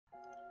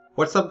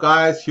What's up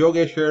guys,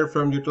 Yogesh here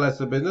from Utilize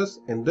the Business.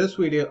 In this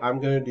video,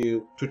 I'm going to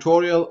do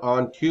tutorial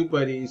on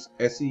Tubebuddy's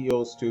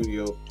SEO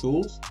Studio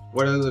tools.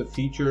 What are the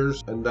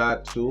features in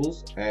that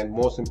tools, and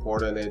most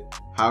important is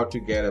how to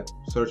get a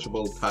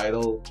searchable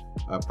title,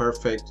 a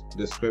perfect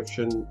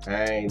description,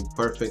 and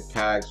perfect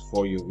tags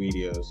for your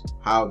videos.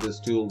 How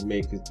this tool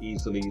makes it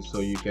easily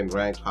so you can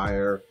rank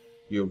higher,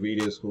 your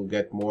videos will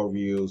get more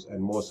views,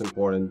 and most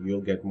important,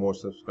 you'll get more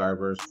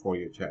subscribers for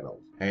your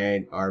channel.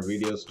 And our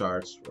video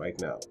starts right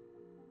now.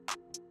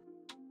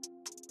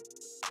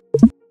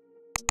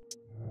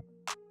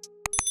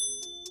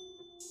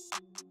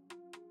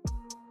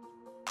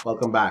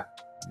 Welcome back.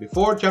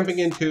 Before jumping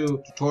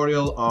into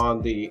tutorial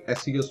on the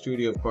SEO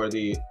Studio for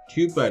the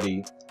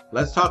Tubebuddy,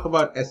 let's talk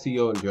about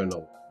SEO in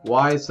general.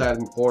 Why is that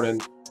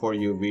important for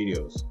your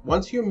videos?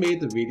 Once you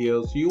made the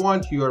videos, you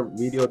want your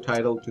video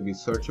title to be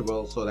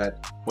searchable so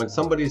that when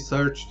somebody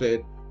searched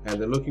it and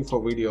they're looking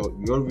for video,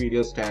 your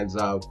video stands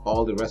out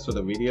all the rest of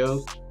the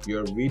videos.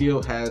 Your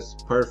video has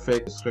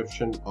perfect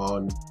description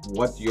on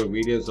what your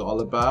video is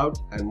all about,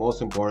 and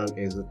most important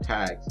is the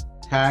tags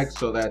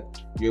so that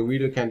your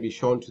video can be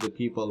shown to the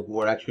people who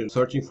are actually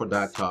searching for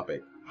that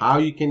topic. How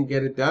you can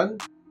get it done?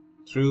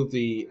 Through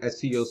the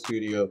SEO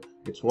Studio.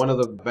 It's one of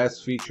the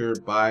best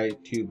featured by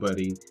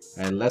Tubebuddy,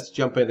 and let's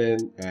jump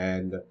in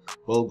and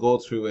we'll go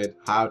through it,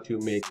 how to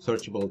make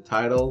searchable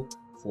title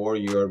for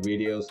your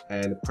videos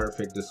and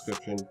perfect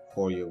description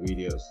for your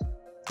videos.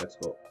 Let's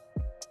go.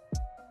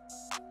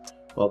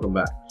 Welcome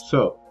back.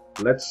 So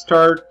let's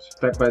start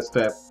step by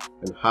step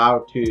on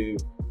how to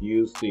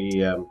use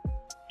the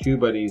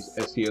Tubebuddy's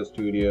SEO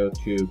Studio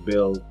to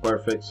build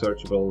perfect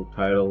searchable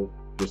title,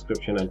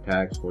 description, and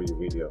tags for your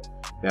video.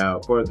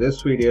 Now for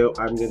this video,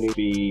 I'm going to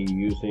be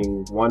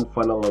using One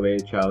Funnel Away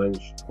Challenge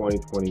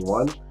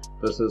 2021.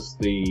 This is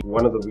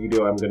one of the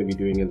video I'm going to be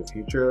doing in the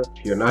future.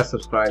 If you're not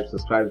subscribed,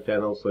 subscribe to the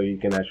channel so you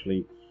can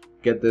actually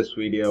get this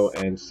video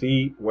and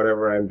see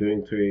whatever I'm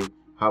doing to it,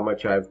 how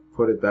much I've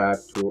put it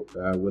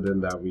within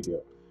that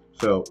video.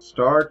 So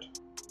start.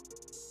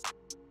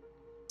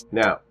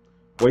 Now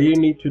what you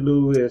need to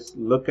do is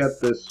look at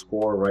this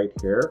score right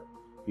here.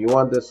 You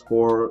want this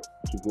score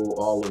to go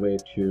all the way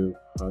to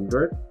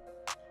 100.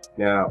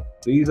 Now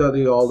these are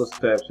all the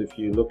steps. If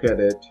you look at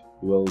it,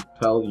 will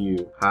tell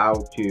you how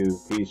to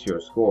increase your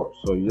score.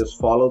 So you just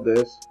follow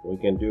this. What you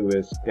can do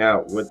is,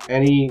 now with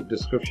any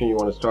description you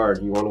want to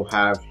start, you want to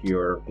have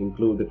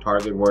include the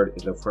target word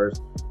in the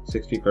first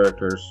 60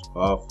 characters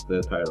of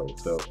the title.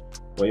 So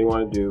what you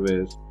want to do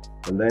is,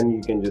 and then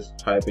you can just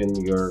type in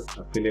your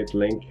affiliate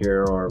link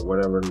here or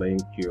whatever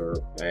link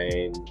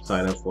and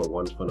sign up for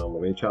One Funnel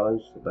Away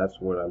Challenge. So that's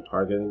what I'm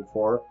targeting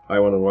for. I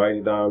want to write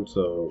it down.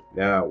 So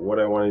now what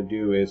I want to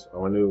do is I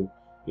want to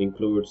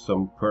include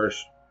some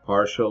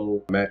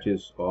partial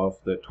matches of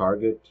the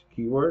target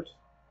keywords.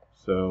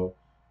 So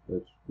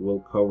it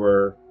will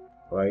cover,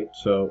 right?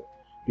 So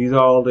these are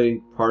all the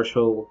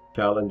partial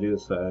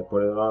challenges that I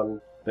put it on.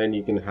 Then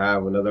you can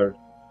have another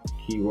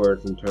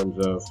keywords in terms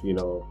of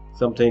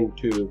something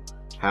to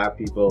have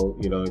people,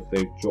 if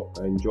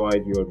they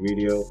enjoyed your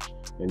video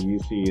and you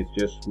see it's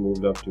just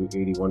moved up to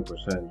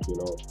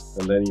 81%,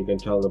 and then you can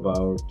tell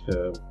about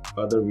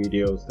other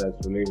videos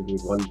that's related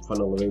with One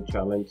Funnel Away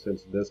Challenge,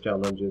 since this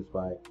challenge is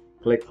by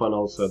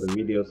ClickFunnels. So the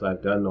videos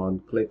I've done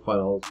on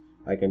ClickFunnels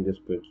I can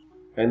just put,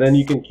 and then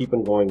you can keep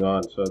on going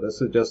on. So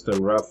this is just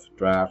a rough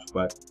draft,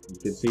 but you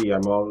can see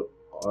I'm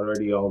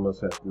already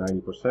almost at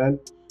 90%.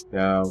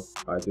 Now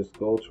I just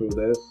go through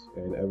this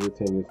and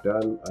everything is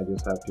done. I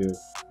just have to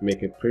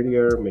make it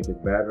prettier, make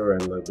it better,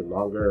 and a little bit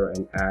longer,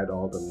 and add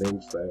all the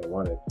links that I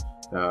wanted.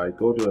 Now I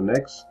go to the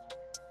next.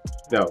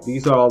 Now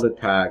these are all the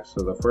tags.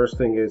 So the first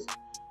thing is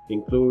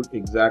include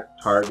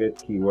exact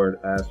target keyword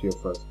as your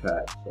first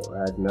tag. So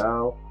add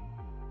now.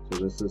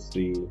 So this is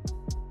the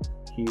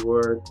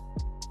keyword,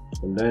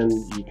 and then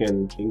you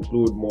can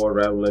include more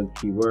relevant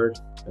keyword,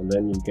 and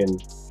then you can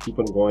keep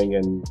on going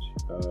and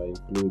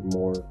include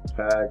more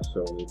tags.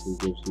 So it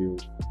gives you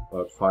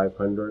about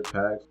 500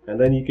 tags, and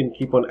then you can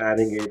keep on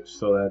adding it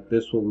so that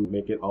this will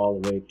make it all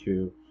the way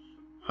to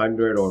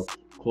 100 or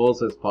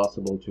close as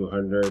possible to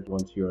 100.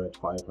 Once you're at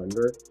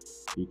 500,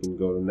 you can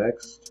go to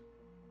next,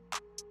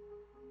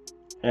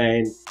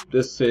 and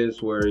this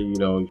is where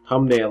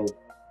thumbnail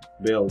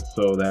build,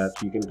 so that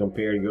you can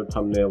compare your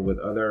thumbnail with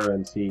other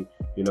and see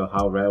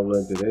how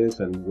relevant it is,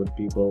 and would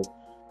people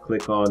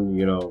click on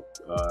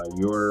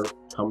your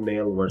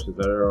thumbnail versus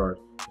other, or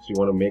if you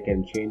want to make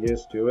any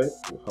changes to it,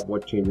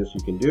 what changes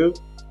you can do.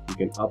 You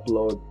can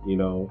upload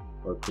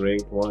or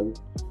create one.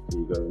 So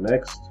you go to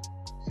next.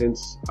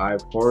 Since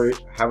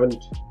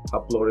haven't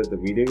uploaded the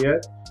video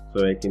yet,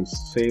 so I can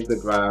save the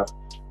draft,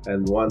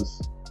 and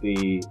once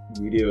the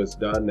video is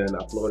done and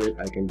uploaded,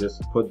 I can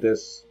just put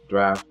this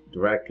draft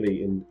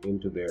directly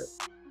into there.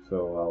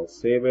 So I'll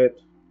save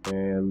it,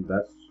 and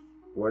that's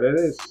what it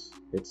is.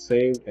 it's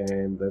saved,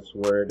 and that's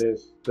where it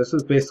is. This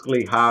is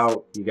basically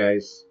how you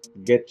guys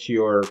get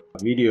your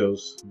videos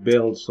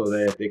built so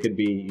that they could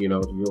be,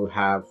 you'll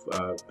have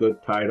a good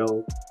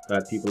title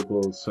that people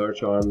will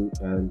search on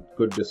and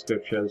good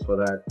description so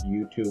that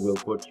YouTube will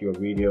put your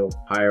video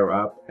higher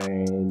up,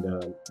 and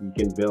you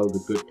can build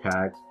the good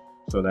tags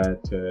so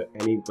that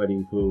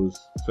anybody who's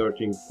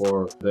searching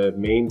for the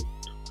main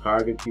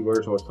target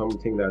keywords or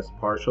something that's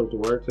partial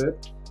towards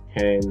it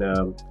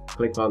can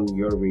click on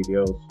your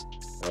videos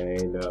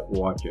and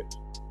watch it.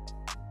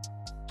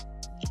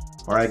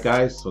 Alright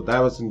guys, so that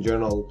was in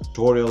general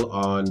tutorial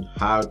on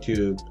how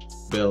to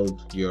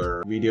build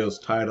your video's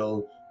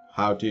title,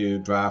 how to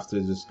draft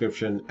the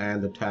description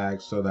and the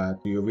tags so that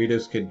your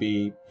videos could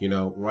be,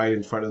 right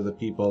in front of the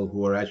people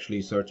who are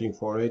actually searching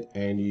for it,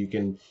 and you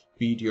can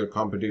beat your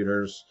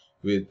competitors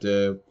with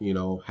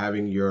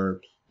having your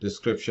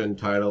description,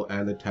 title,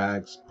 and the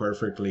tags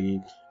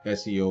perfectly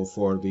SEO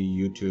for the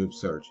YouTube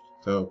search.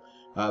 So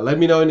let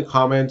me know in the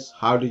comments,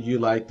 how did you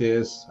like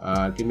this?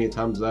 Give me a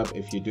thumbs up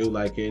if you do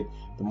like it.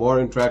 The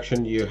more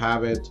interaction you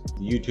have it,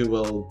 YouTube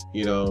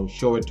will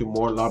show it to a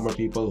lot more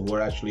people who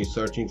are actually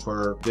searching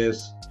for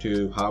this,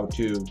 to how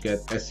to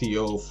get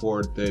SEO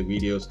for the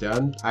videos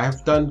done. I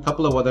have done a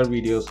couple of other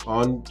videos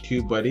on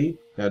Tubebuddy.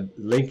 That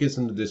link is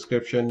in the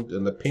description,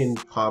 in the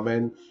pinned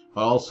comment.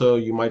 Also,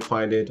 you might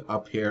find it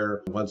up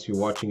here once you're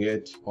watching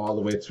it all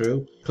the way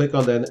through. Click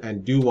on that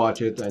and do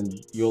watch it, and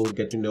you'll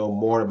get to know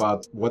more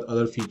about what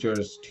other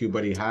features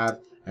Tubebuddy have,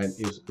 and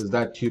is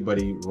that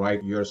Tubebuddy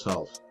right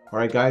yourself.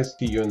 Alright guys,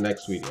 see you in the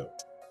next video.